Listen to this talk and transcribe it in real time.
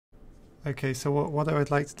Okay, so what I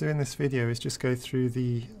would like to do in this video is just go through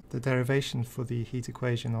the derivation for the heat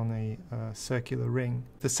equation on a circular ring.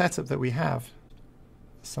 The setup that we have,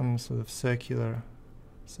 some sort of circular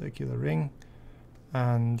ring,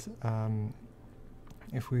 and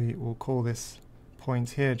if we will call this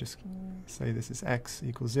point here, just say this is x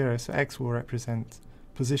equals 0, so x will represent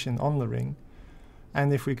position on the ring,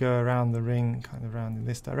 and if we go around the ring, kind of around in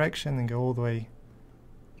this direction and go all the way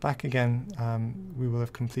back again, we will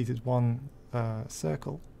have completed one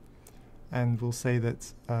circle, and we'll say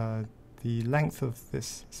that the length of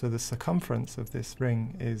this, so the circumference of this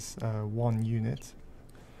ring is 1 unit,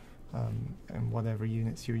 and whatever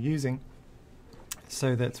units you're using,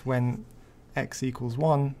 so that when x equals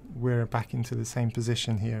 1, we're back into the same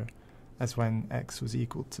position here as when x was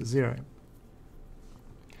equal to 0.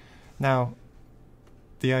 Now,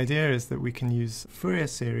 the idea is that we can use Fourier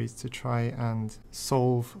series to try and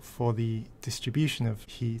solve for the distribution of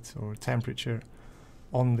heat or temperature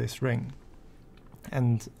on this ring.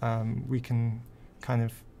 And we can kind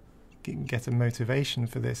of get a motivation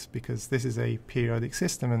for this, because this is a periodic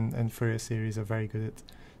system, and Fourier series are very good at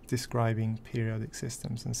describing periodic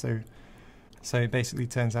systems. And so it basically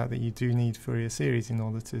turns out that you do need Fourier series in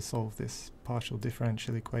order to solve this partial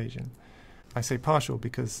differential equation. I say partial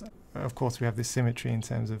because, of course, we have this symmetry in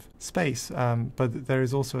terms of space, but there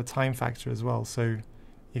is also a time factor as well. So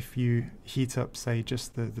if you heat up, say,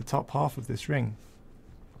 just the top half of this ring,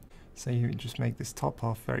 say you just make this top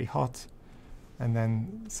half very hot, and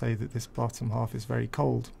then say that this bottom half is very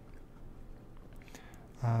cold,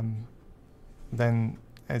 then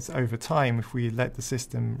as over time, if we let the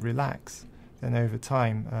system relax, then over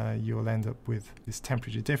time you'll end up with this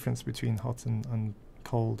temperature difference between hot and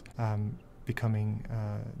cold becoming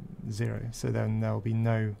 0. So then there'll be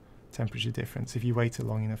no temperature difference if you wait a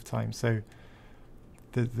long enough time. So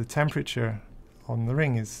the temperature on the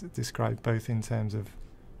ring is described both in terms of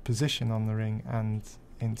position on the ring and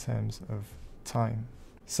in terms of time.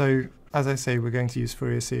 So as I say, we're going to use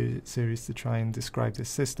Fourier series to try and describe this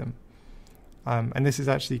system. And this is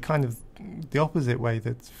actually kind of the opposite way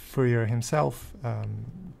that Fourier himself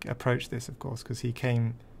approached this, of course, because he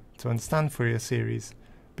came to understand Fourier series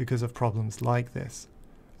because of problems like this.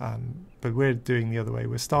 But we're doing the other way.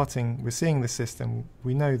 We're seeing the system.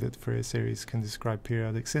 We know that Fourier series can describe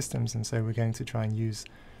periodic systems, and so we're going to try and use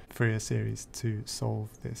Fourier series to solve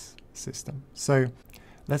this system. So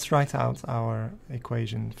let's write out our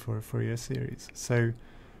equation for a Fourier series. So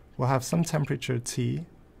we'll have some temperature T,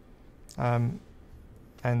 and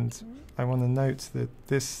I want to note that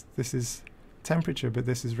this is temperature, but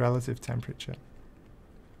this is relative temperature.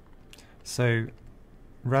 So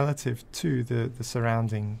relative to the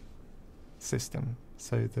surrounding system,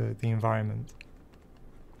 so the environment.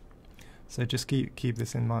 So just keep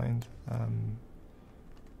this in mind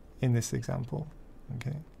in this example.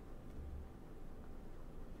 Okay.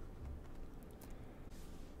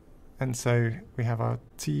 And so we have our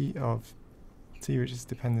T, which is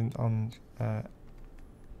dependent on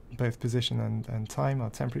both position and time,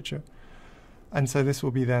 our temperature. And so this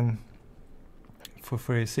will be then for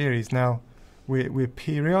Fourier series. Now, we're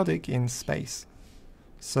periodic in space.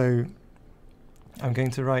 So I'm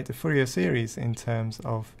going to write the Fourier series in terms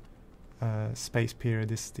of space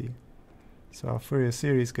periodicity. So our Fourier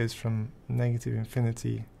series goes from negative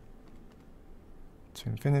infinity to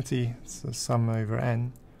infinity, so sum over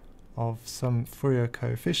n of some Fourier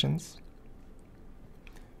coefficients,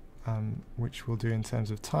 which we'll do in terms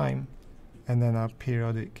of time, and then our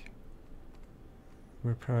periodic,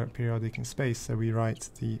 we're periodic in space, so we write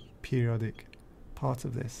the periodic part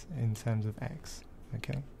of this in terms of x.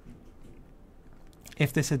 Okay.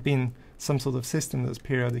 If this had been some sort of system that's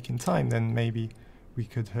periodic in time, then maybe we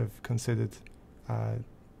could have considered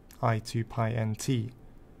I2 pi nt,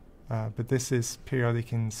 but this is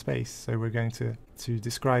periodic in space, so we're going to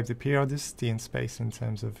describe the periodicity in space in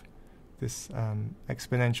terms of this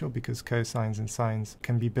exponential, because cosines and sines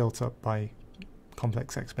can be built up by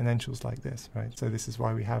complex exponentials like this, right? So this is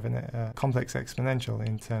why we have a complex exponential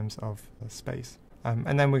in terms of space.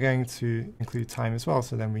 And then we're going to include time as well,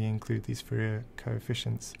 so then we include these Fourier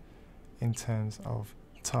coefficients in terms of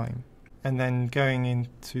time. And then going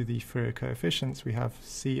into the Fourier coefficients, we have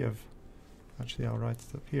C of, actually I'll write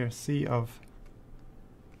it up here, C of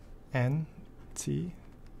n t,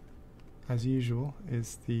 as usual,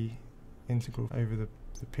 is the integral over the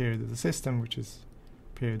period of the system, which is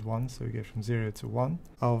period 1, so we go from 0 to 1,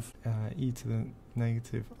 of e to the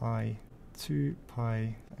negative I 2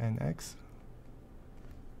 pi nx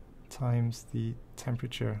times the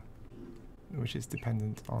temperature, which is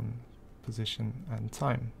dependent on position and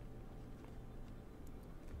time.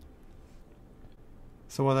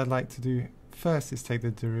 So what I'd like to do first is take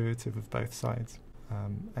the derivative of both sides,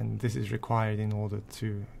 and this is required in order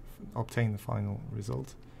to obtain the final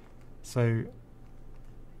result. So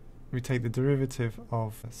we take the derivative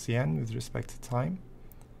of Cn with respect to time,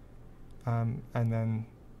 and then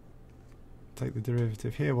take the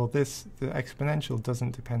derivative here. Well, the exponential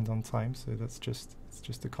doesn't depend on time, so it's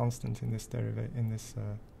just a constant in this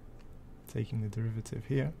taking the derivative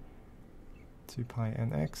here, 2 pi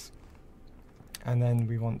nx, and then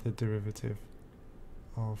we want the derivative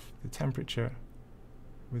of the temperature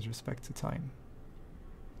with respect to time.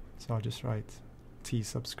 So I'll just write T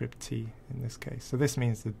subscript T in this case. So this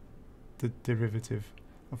means the derivative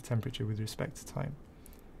of temperature with respect to time.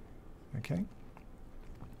 Okay.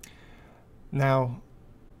 Now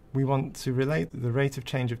we want to relate the rate of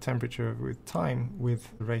change of temperature with time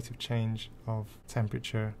with the rate of change of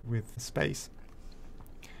temperature with space.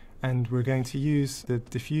 And we're going to use the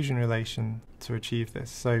diffusion relation to achieve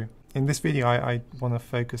this. So in this video I want to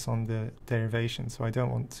focus on the derivation, so I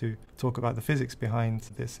don't want to talk about the physics behind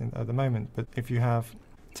this at the moment. But if you have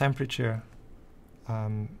temperature,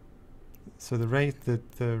 so the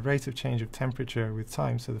rate of change of temperature with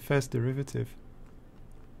time, so the first derivative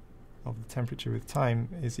of the temperature with time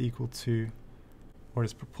is equal to, or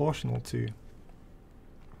is proportional to,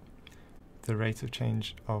 the rate of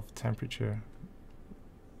change of temperature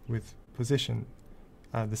with position,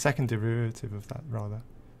 the second derivative of that rather.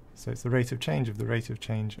 So it's the rate of change of the rate of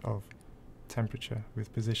change of temperature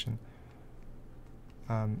with position.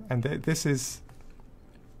 And this is,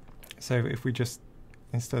 so if we just,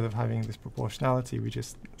 instead of having this proportionality, we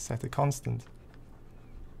just set a constant.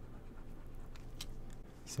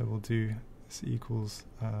 So we'll do this equals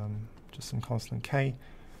just some constant k.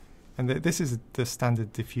 And this is the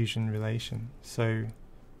standard diffusion relation. So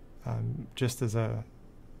just as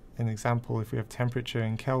an example, if we have temperature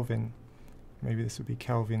in Kelvin, maybe this would be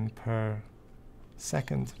Kelvin per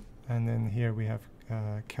second, and then here we have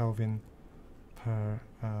Kelvin per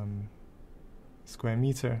square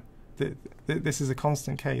meter. This is a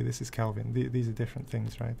constant k, this is Kelvin. These are different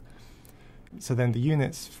things, right? So then the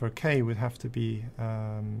units for k would have to be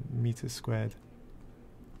meters squared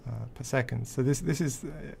per second. So this is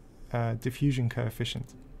diffusion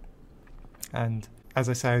coefficient. And as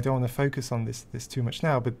I say, I don't want to focus on this too much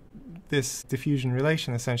now, but this diffusion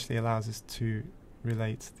relation essentially allows us to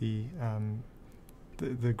relate the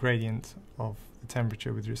gradient of the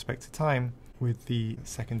temperature with respect to time with the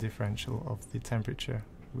second differential of the temperature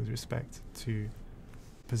with respect to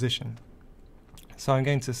position. So I'm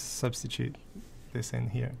going to substitute this in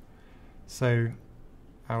here. So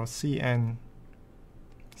our Cn,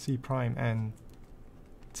 C prime n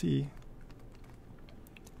t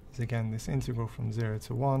is again this integral from 0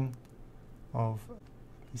 to 1 of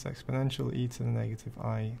this exponential e to the negative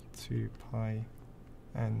I 2 pi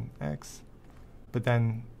n x. But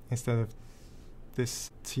then instead of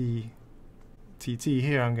this tt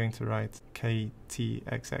here, I'm going to write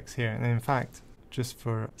ktxx here. And in fact, just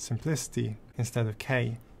for simplicity, instead of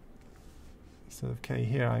k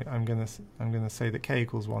here, I'm gonna say that k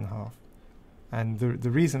equals 1/2. And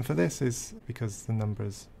the reason for this is because the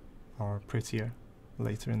numbers are prettier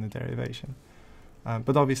later in the derivation.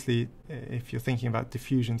 But obviously, if you're thinking about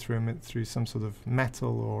diffusion through some sort of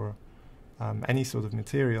metal or any sort of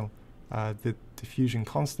material, the diffusion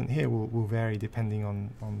constant here will vary depending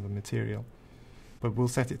on the material. But we'll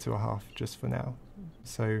set it to 1/2 just for now.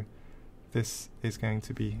 So this is going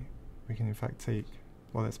to be, we can in fact take,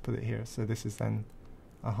 well, let's put it here. So this is then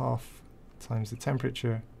 1/2 times the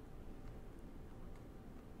temperature,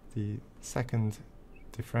 the second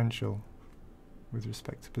differential with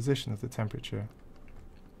respect to position of the temperature,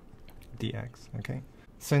 dx, okay?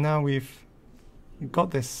 So now we've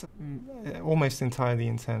got this almost entirely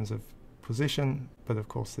in terms of position, but of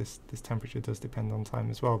course this temperature does depend on time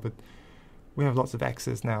as well, but we have lots of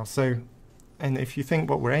x's now. So, and if you think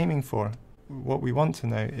what we're aiming for, what we want to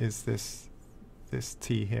know is this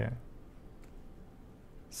T here.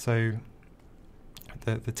 So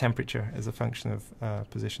the temperature is a function of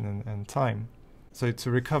position and time. So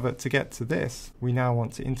to get to this, we now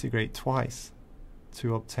want to integrate twice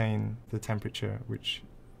to obtain the temperature, which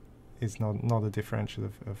is not a differential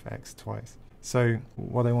of x twice. So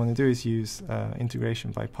what I want to do is use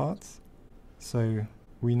integration by parts. So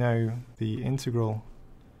we know the integral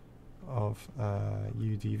of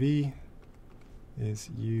u dv is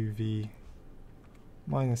uv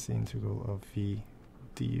minus the integral of v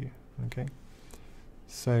du, okay?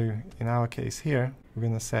 So in our case here, we're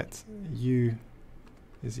going to set u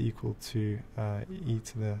is equal to e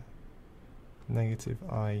to the negative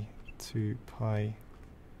I 2 pi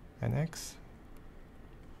nx.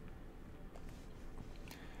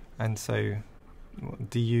 And so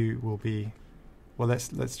du will be, well,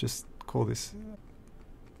 let's just call this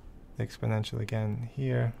exponential again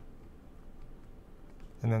here,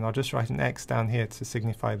 and then I'll just write an x down here to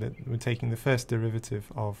signify that we're taking the first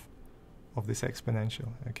derivative of this exponential,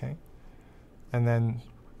 okay? And then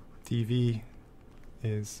dv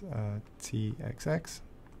is txx.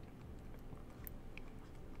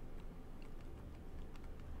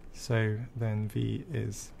 So then v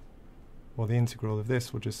is, well, the integral of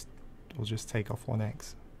this will just take off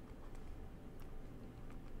 1x.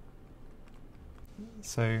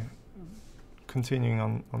 So continuing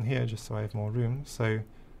on here, just so I have more room, so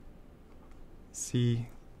c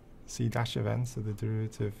dash of n, so the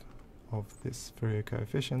derivative of this Fourier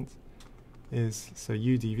coefficient, is, so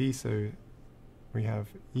u dv, so we have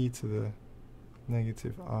e to the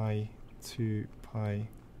negative I 2 pi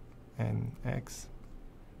nx,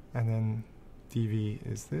 and then dv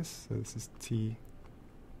is this, so this is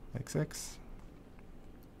txx,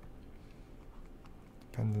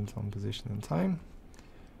 dependent on position and time.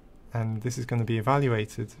 And this is going to be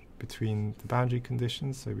evaluated between the boundary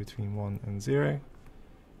conditions, so between 1 and 0.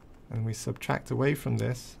 And we subtract away from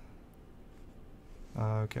this.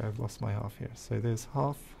 Okay, I've lost my half here. So there's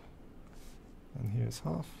half, and here's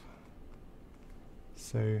half.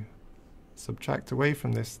 So subtract away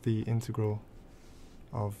from this the integral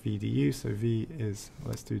of v du. So v is,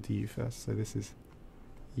 let's do du first. So this is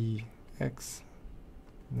ex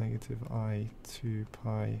negative I 2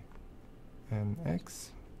 pi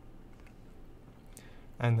nx.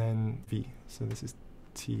 And then v, so this is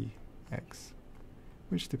tx,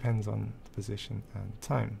 which depends on the position and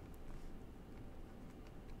time.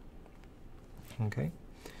 Okay,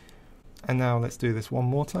 and now let's do this one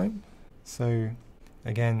more time. So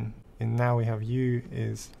again, now we have u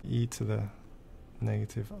is e to the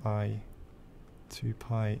negative I 2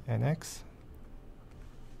 pi nx.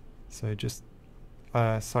 So just,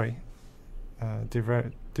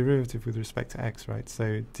 derivative with respect to x, right?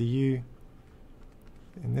 So du,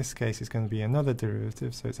 in this case, is going to be another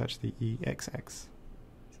derivative, so it's actually exx.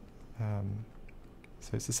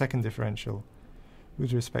 So it's the second differential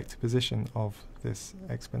with respect to position of this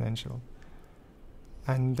exponential.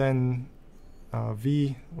 And then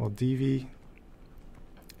v, or dv,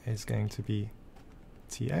 is going to be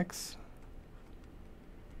tx.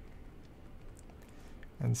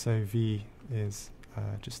 And so v is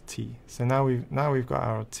just t. So now we've got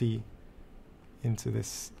our t into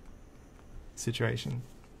this situation.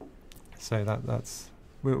 So that's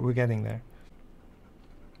we're getting there.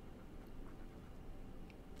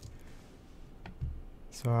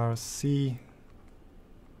 So our c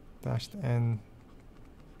dashed n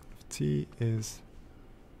of t is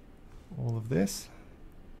all of this.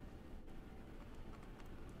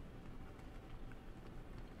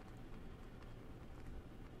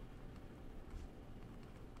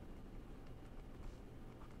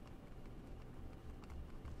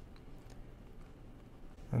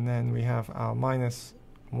 And then we have our minus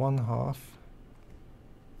 1/2,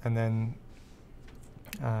 and then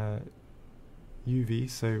uv,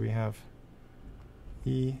 so we have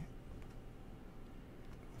e,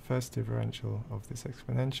 first differential of this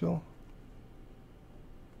exponential,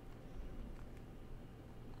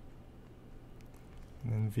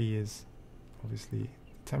 and then v is obviously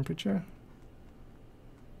temperature.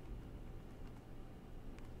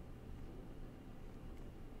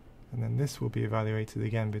 And then this will be evaluated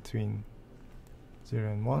again between 0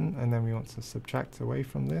 and 1, and then we want to subtract away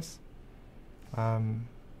from this. But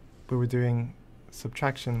we're doing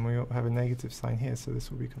subtraction, we have a negative sign here, so this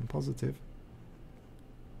will become positive.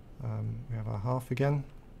 We have our half again.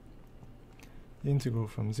 The integral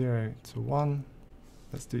from 0 to 1.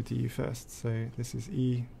 Let's do du first. So this is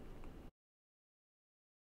e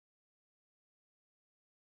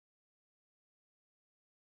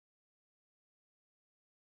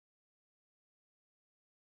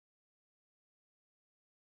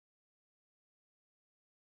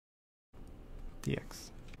dx.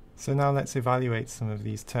 So now let's evaluate some of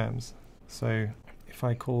these terms. So if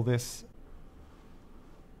I call this,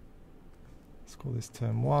 let's call this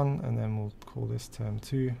term 1, and then we'll call this term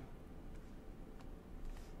 2,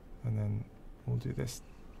 and then we'll do this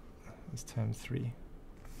as term 3.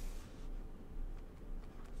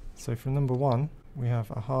 So for number 1, we have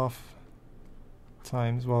a half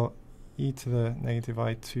times, well, e to the negative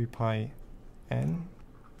I 2 pi n,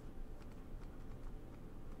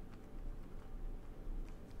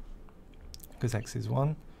 because x is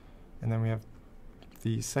 1, and then we have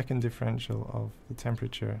the second differential of the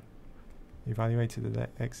temperature evaluated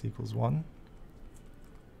at x equals 1,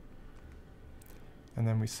 and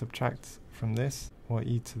then we subtract from this, or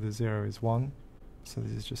e to the 0 is 1, So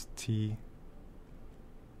this is just t,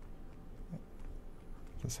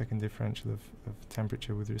 the second differential of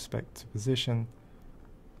temperature with respect to position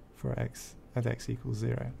for x at x equals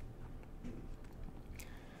 0.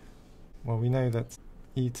 Well, we know that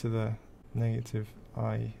e to the negative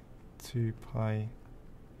I 2 pi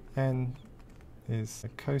n is a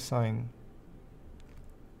cosine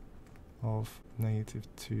of negative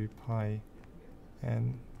 2 pi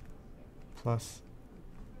n plus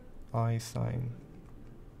I sine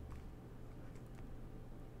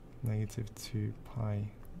negative 2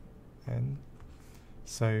 pi n.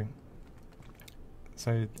 So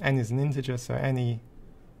n is an integer, so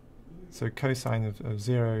cosine of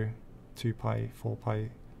 0, 2 pi, 4 pi,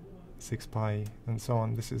 6 pi, and so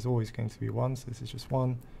on, this is always going to be 1, so this is just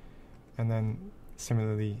 1. And then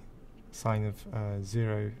similarly, sine of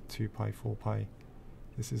 0, 2 pi, 4 pi,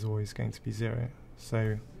 this is always going to be 0.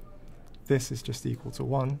 So this is just equal to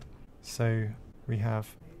 1. So we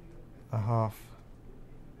have a half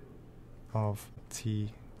of t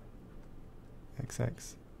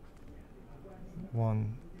xx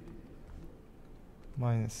 1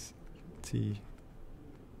 minus t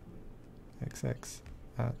xx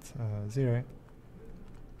at 0.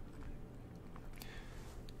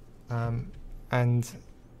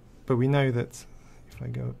 But we know that if I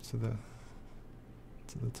go up to the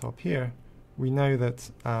top here, we know that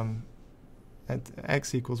at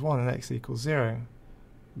x equals 1 and x equals 0,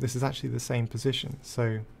 this is actually the same position.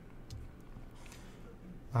 So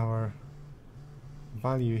our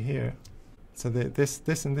value here, so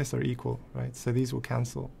this and this are equal, right? So these will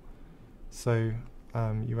cancel. So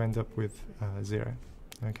you end up with 0.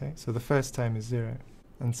 Okay, so the first term is 0.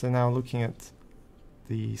 And so now looking at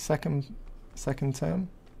the second term,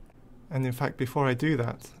 and in fact before I do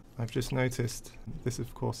that, I've just noticed this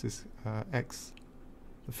of course is x,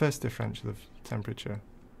 the first differential of temperature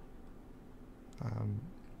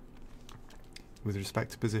with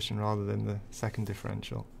respect to position rather than the second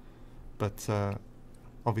differential. But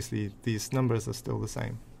obviously these numbers are still the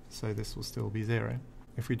same, so this will still be 0.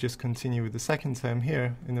 If we just continue with the second term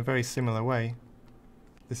here in a very similar way,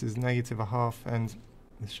 this is negative a half and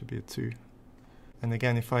this should be a 2. And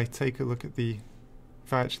again, if I take a look at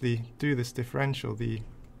if I actually do this differential, the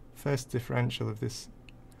first differential of this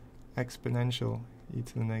exponential e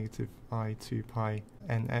to the negative I 2 pi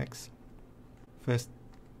nx, first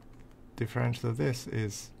differential of this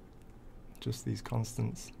is just these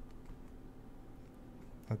constants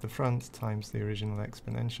at the front times the original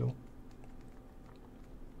exponential.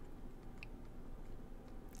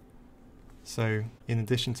 So in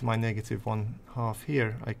addition to my negative 1/2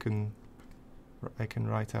 here, I can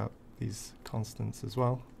write out these constants as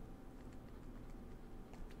well.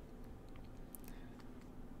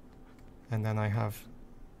 And then I have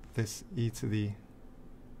this e to the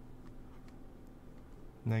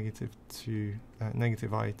negative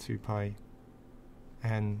I 2 pi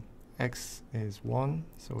n x is 1,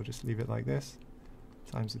 so we'll just leave it like this,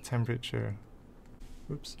 times the temperature,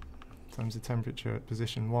 times the temperature at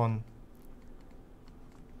position 1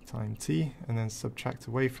 time t, and then subtract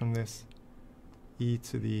away from this e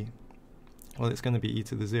to the, well, it's going to be e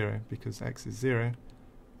to the 0 because x is 0,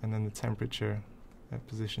 and then the temperature at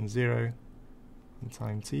position 0 and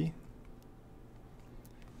time t.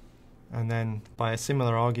 And then by a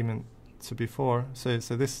similar argument to before, so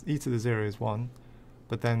this e to the 0 is 1,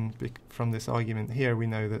 but then from this argument here we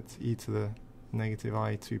know that e to the negative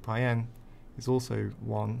I 2 pi n is also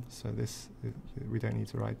 1, so this we don't need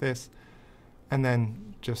to write this. And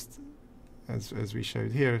then just as we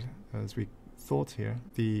showed here, as we thought here,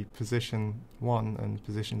 the position 1 and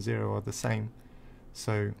position 0 are the same,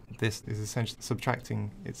 so this is essentially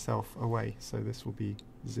subtracting itself away, so this will be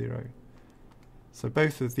 0. So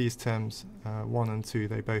both of these terms, 1 and 2,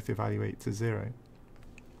 they both evaluate to 0.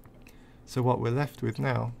 So what we're left with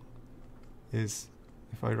now is,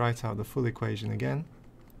 if I write out the full equation again,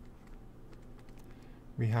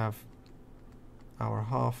 we have our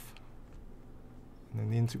half, and then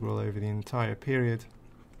the integral over the entire period,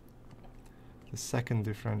 the second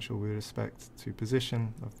differential with respect to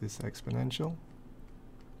position of this exponential,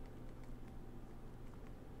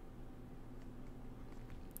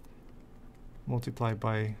 multiplied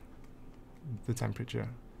by the temperature.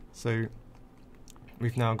 So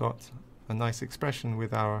we've now got a nice expression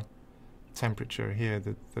with our temperature here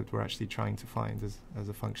that we're actually trying to find as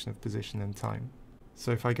a function of position and time.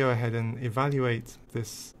 So if I go ahead and evaluate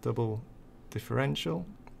this double differential,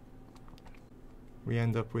 we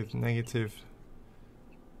end up with negative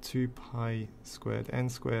 2 pi squared n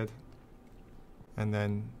squared, and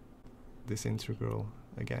then this integral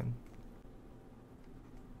again.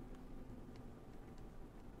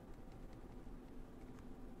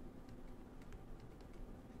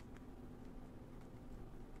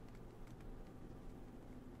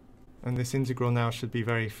 And this integral now should be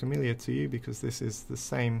very familiar to you, because this is the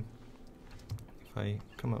same. If I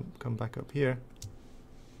come back up here,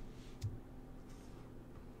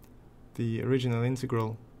 the original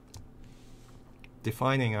integral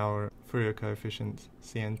defining our Fourier coefficient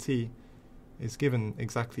CNT is given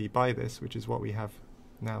exactly by this, which is what we have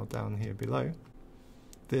now down here below.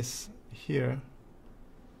 This here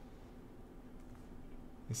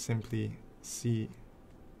is simply CNT.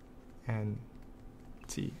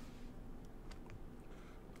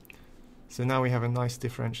 So now we have a nice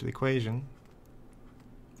differential equation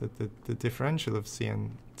that the differential of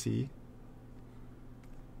CNT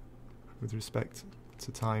with respect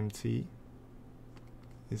to time t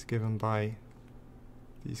is given by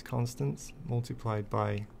these constants multiplied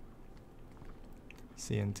by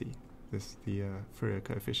CNT, the Fourier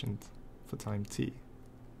coefficient for time t,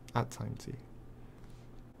 at time t.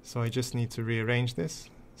 So I just need to rearrange this.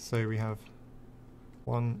 So we have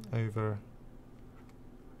 1 over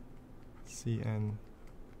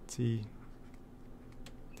CNT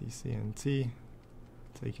dCNT,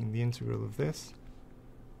 taking the integral of this.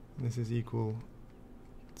 And this is equal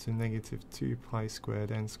to negative 2 pi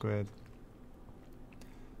squared n squared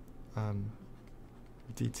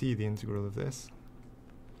dt, the integral of this.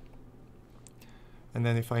 And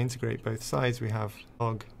then if I integrate both sides, we have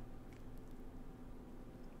log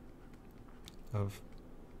of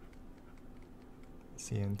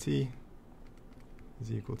CNT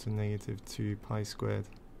is equal to negative 2 pi squared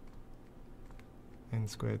n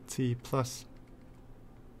squared t plus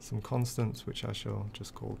some constants, which I shall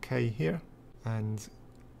just call k here. And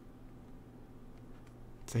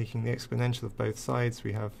taking the exponential of both sides,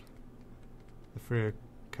 we have the Fourier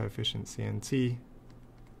coefficient CNT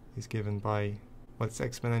is given by, well, it's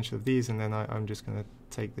exponential of these, and then I'm just going to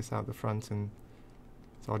take this out the front, and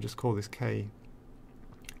so I'll just call this k.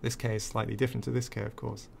 This k is slightly different to this k, of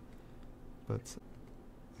course, but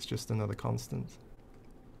it's just another constant.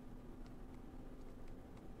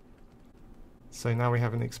 So now we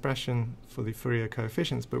have an expression for the Fourier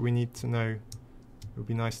coefficients, but we need to know, it would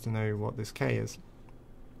be nice to know what this k is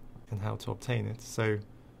and how to obtain it. So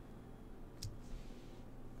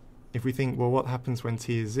if we think, well, what happens when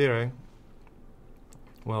t is 0?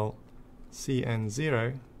 Well,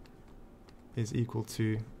 Cn0 is equal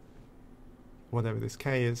to whatever this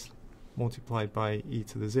k is multiplied by e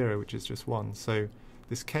to the 0, which is just 1. So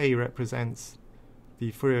this k represents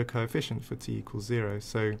the Fourier coefficient for t equals 0.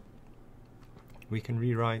 So we can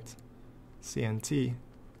rewrite CNT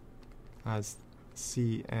as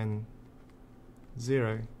Cn0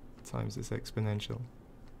 times this exponential.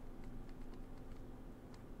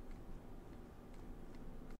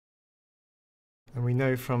 And we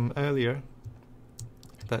know from earlier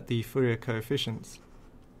that the Fourier coefficients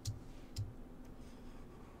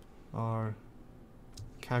are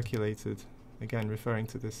calculated, again referring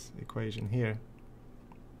to this equation here,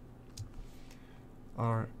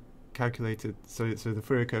 are calculated, so the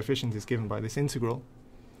Fourier coefficient is given by this integral.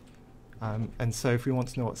 And so if we want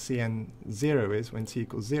to know what Cn0 is when t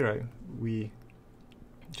equals 0, we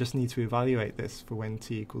just need to evaluate this for when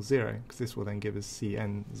t equals 0, because this will then give us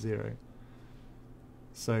Cn0.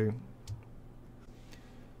 So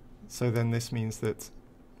then this means that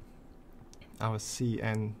our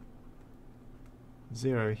Cn0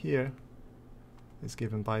 here is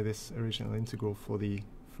given by this original integral for the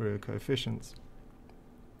Fourier coefficients,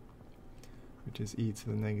 which is e to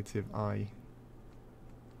the negative I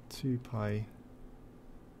 2 pi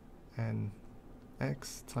n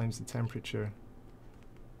x times the temperature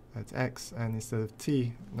at x, and instead of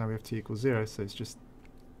t, now we have t equals 0, so it's just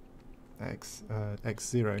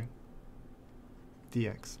x0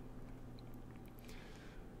 dx.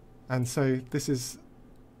 And so this is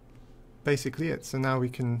basically it. So now we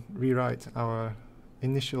can rewrite our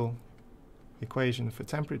initial equation for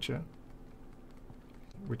temperature,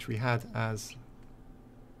 which we had as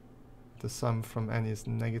the sum from n is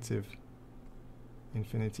negative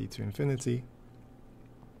infinity to infinity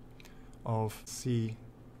of c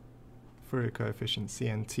Fourier coefficient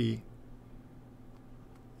CNT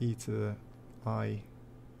e to the I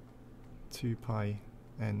 2 pi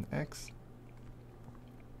nx.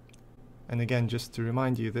 And again, just to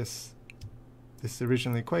remind you, this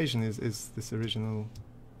original equation is this original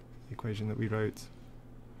equation that we wrote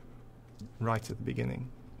right at the beginning.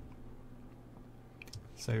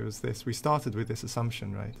 So it was this, we started with this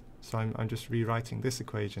assumption, right? So I'm just rewriting this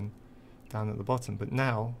equation down at the bottom, but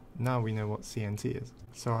now we know what CNT is.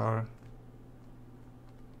 So our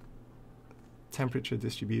temperature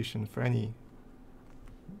distribution for any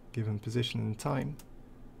given position in time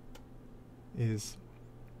is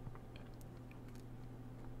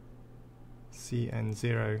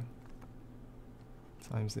Cn0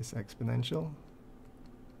 times this exponential,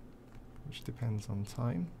 which depends on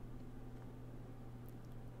time.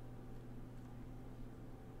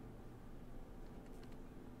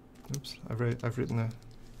 Oops, I've written a,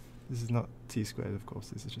 this is not t squared, of course,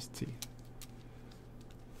 this is just t.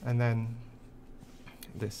 And then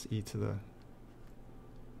this e to the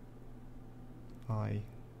I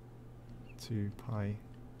to pi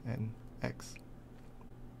n x.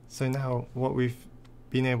 So now what we've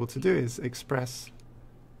been able to do is express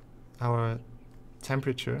our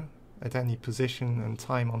temperature at any position and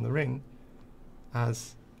time on the ring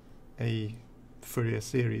as a Fourier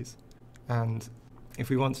series. And if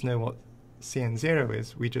we want to know what Cn0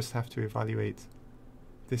 is, we just have to evaluate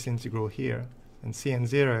this integral here. And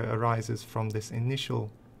Cn0 arises from this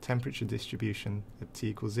initial temperature distribution at t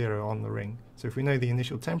equals 0 on the ring. So if we know the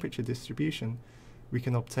initial temperature distribution, we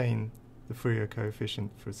can obtain the Fourier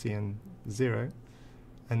coefficient for Cn0,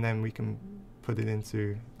 and then we can put it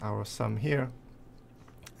into our sum here,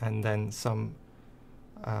 and then sum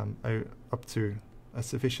up to a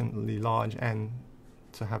sufficiently large n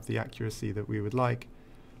to have the accuracy that we would like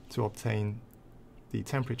to obtain the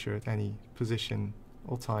temperature at any position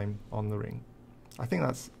or time on the ring. I think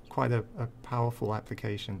that's quite a powerful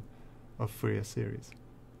application of Fourier series.